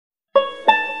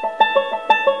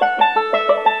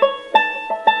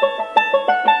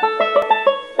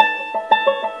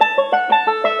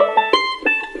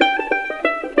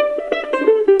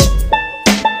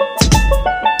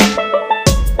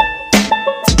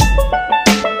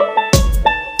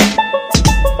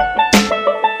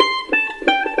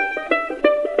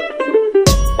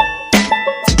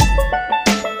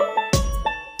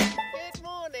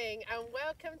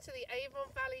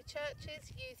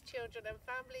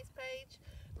page.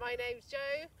 My name's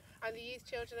Jo. I'm the Youth,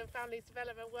 Children and Families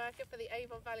Development Worker for the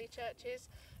Avon Valley Churches.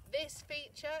 This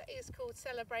feature is called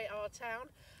Celebrate Our Town,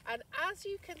 and as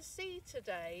you can see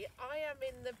today, I am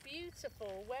in the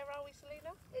beautiful, where are we,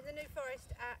 Selina? In the New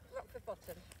Forest at Rockford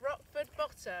Bottom. Rockford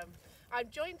Bottom. I'm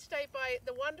joined today by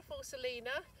the wonderful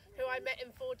Selina, who I met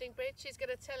in Fordingbridge. She's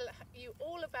going to tell you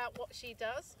all about what she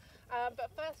does. But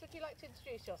first, would you like to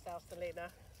introduce yourself,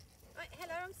 Selina? Right,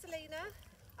 hello, I'm Selina.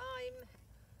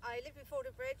 I live in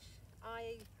Fordingbridge.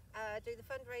 I do the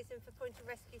fundraising for Pointer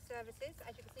Rescue Services.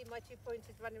 As you can see, my two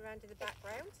pointers running around in the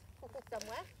background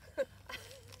somewhere.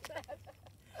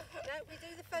 No, we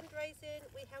do the fundraising.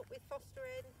 We help with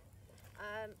fostering.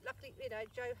 Luckily, you know,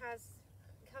 Jo has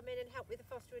come in and helped with the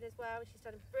fostering as well. She's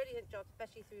done a brilliant job,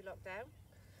 especially through lockdown.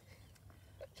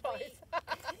 Twice.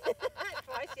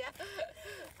 Twice, yeah.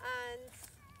 And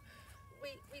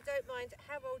we don't mind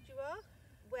how old you are,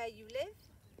 where you live,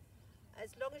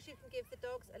 as long as you can give the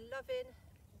dogs a loving,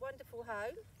 wonderful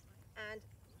home and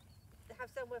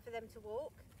have somewhere for them to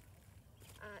walk.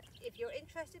 If you're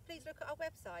interested, please look at our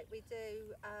website. We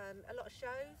do a lot of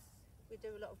shows, we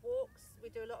do a lot of walks,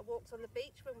 we do a lot of walks on the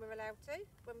beach when we're allowed to,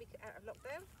 when we get out of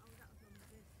lockdown.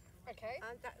 Okay.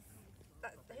 And that's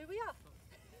who we are.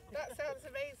 That sounds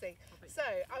amazing. So,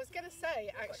 I was going to say,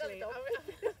 actually,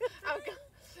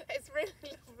 it's really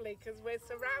lovely because we're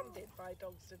surrounded by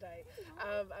dogs today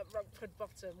at Rockford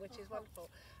Bottom, which is wonderful.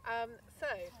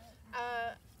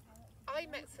 I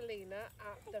met Selina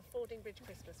at the Fordingbridge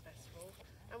Christmas Festival,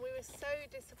 and we were so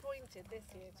disappointed this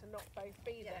year to not both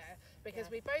be there because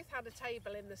we both had a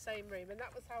table in the same room, and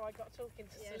that was how I got talking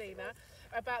to Selina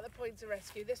about the Pointer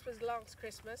Rescue. This was last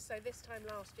Christmas, so this time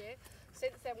last year.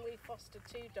 Since then we've fostered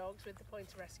 2 dogs with the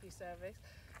Pointer Rescue Service.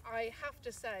 I have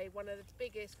to say, one of the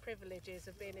biggest privileges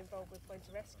of being involved with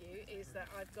Pointer Rescue is that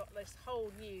I've got this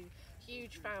whole new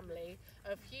huge family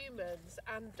of humans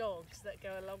and dogs that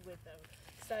go along with them.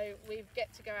 So we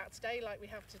get to go out today like we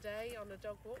have today on a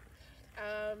dog walk.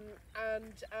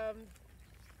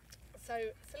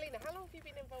 So Selina, how long have you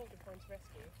been involved with Pointer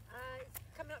Rescue? It's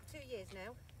coming up 2 years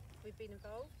now we've been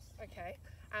involved. Okay,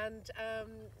 and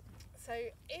so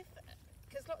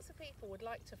because lots of people would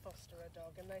like to foster a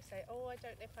dog and they say, oh, I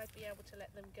don't know if I'd be able to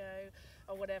let them go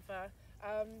or whatever.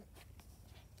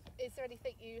 Is there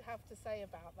anything you have to say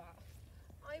about that?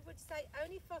 I would say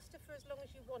only foster for as long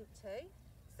as you want to.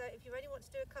 So if you only want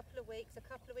to do a couple of weeks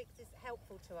is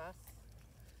helpful to us.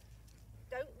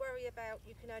 Don't worry about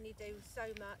you can only do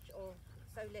so much or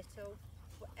so little.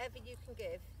 Whatever you can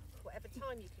give, whatever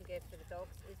time you can give for the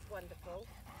dogs is wonderful.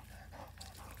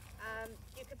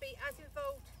 You can be as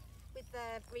involved with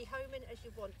their rehoming as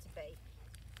you want to be.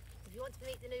 If you want to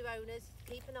meet the new owners,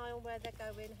 keep an eye on where they're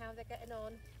going, how they're getting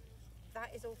on.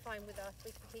 That is all fine with us.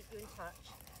 We can keep you in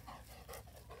touch.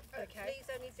 But Okay. please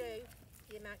only do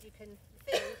the amount you can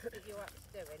feel that you're up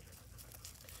to doing.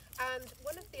 And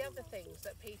one of the other things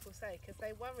that people say, because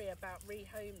they worry about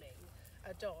rehoming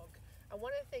a dog, and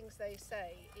one of the things they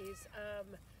say is,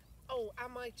 oh,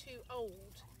 am I too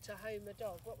old to home a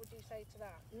dog? What would you say to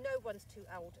that? No one's too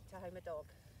old to home a dog.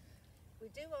 We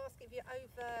do ask if you're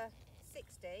over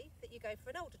 60 that you go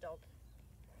for an older dog.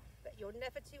 But you're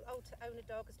never too old to own a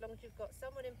dog as long as you've got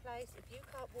someone in place. If you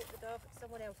can't walk the dog,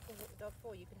 someone else can walk the dog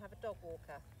for you. You can have a dog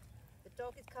walker. The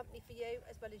dog is company for you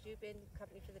as well as you being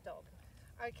company for the dog.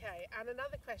 Okay, and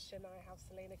another question I have,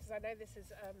 Selina, because I know this is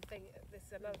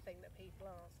another thing that people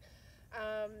ask.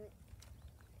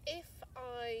 If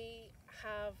I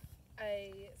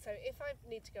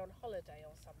need to go on holiday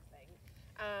or something,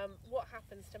 what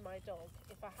happens to my dog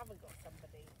if I haven't got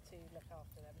somebody to look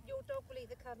after them? Your dog will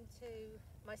either come to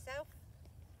myself,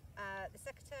 the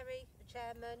secretary, the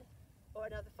chairman, or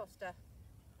another foster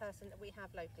person that we have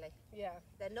locally. Yeah.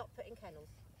 They're not put in kennels.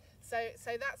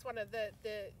 So that's one of the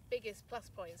biggest plus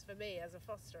points for me as a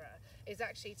fosterer, is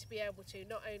actually to be able to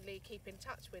not only keep in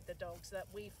touch with the dogs that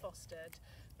we've fostered,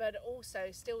 but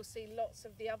also still see lots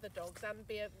of the other dogs and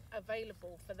be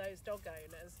available for those dog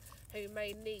owners who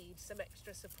may need some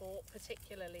extra support,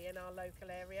 particularly in our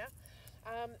local area.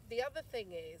 The other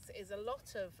thing is a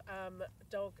lot of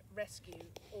dog rescue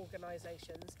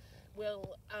organisations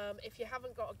will, if you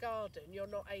haven't got a garden, you're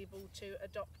not able to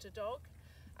adopt a dog.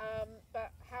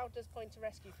 But how does Pointer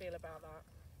Rescue feel about that?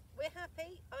 We're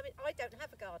happy. I mean, I don't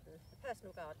have a garden, a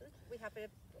personal garden. We have a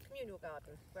communal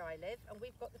garden where I live, and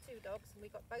we've got the 2 dogs, and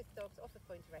we've got both dogs off of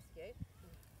Pointer Rescue.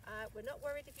 We're not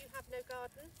worried if you have no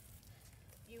garden.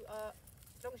 You are,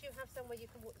 as long as you have somewhere you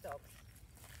can walk the dogs.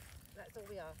 That's all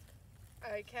we ask.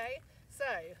 Okay,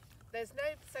 so there's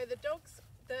no, so the dogs,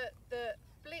 the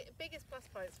biggest plus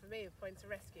points for me with Pointer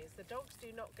Rescue is the dogs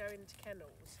do not go into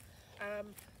kennels.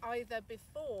 either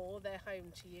before they're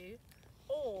home to you,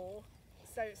 or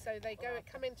so they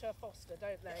come into a foster,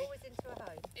 don't they? They're always into a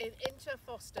home. Into a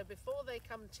foster before they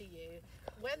come to you.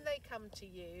 When they come to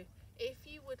you, if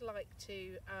you would like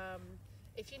to,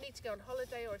 if you need to go on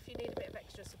holiday or if you need a bit of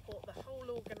extra support, the whole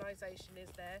organisation is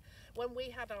there. When we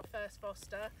had our first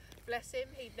foster, bless him,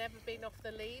 he'd never been off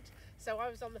the lead. So I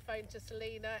was on the phone to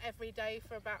Selina every day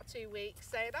for about 2 weeks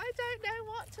saying, I don't know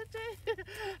what to do.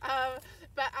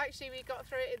 But actually we got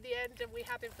through it in the end, and we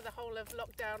had him for the whole of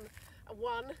lockdown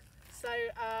 1. So,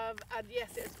 and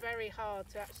yes, it was very hard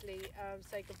to actually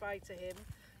say goodbye to him,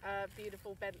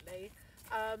 beautiful Bentley.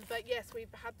 But yes,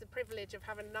 we've had the privilege of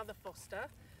having another foster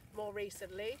more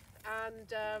recently,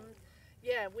 and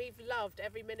yeah, we've loved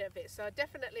every minute of it. So I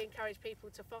definitely encourage people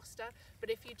to foster, but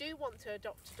if you do want to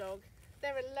adopt a dog,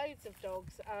 there are loads of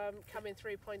dogs coming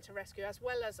through Point of Rescue, as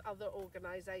well as other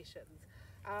organisations.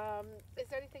 Is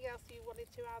there anything else you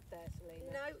wanted to add there,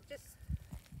 Selina? No, just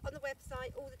on the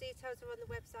website, all the details are on the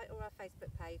website or our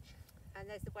Facebook page, and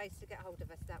there's the ways to get hold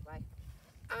of us that way.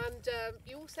 And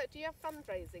you also, do you have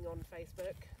fundraising on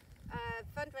Facebook?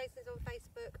 Fundraisers on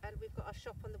Facebook, and we've got our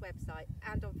shop on the website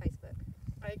and on Facebook.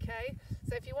 Okay,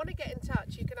 so if you want to get in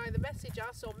touch, you can either message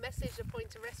us or message the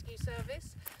Point of Rescue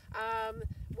service.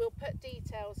 We'll put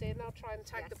details in. I'll try and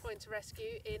tag the Point of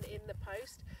Rescue in the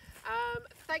post.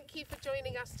 Thank you for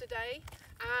joining us today,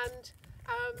 and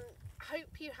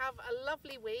hope you have a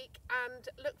lovely week, and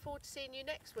look forward to seeing you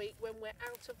next week when we're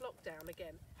out of lockdown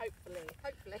again, hopefully.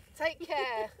 Hopefully. Take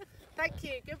care. Thank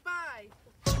you. Goodbye.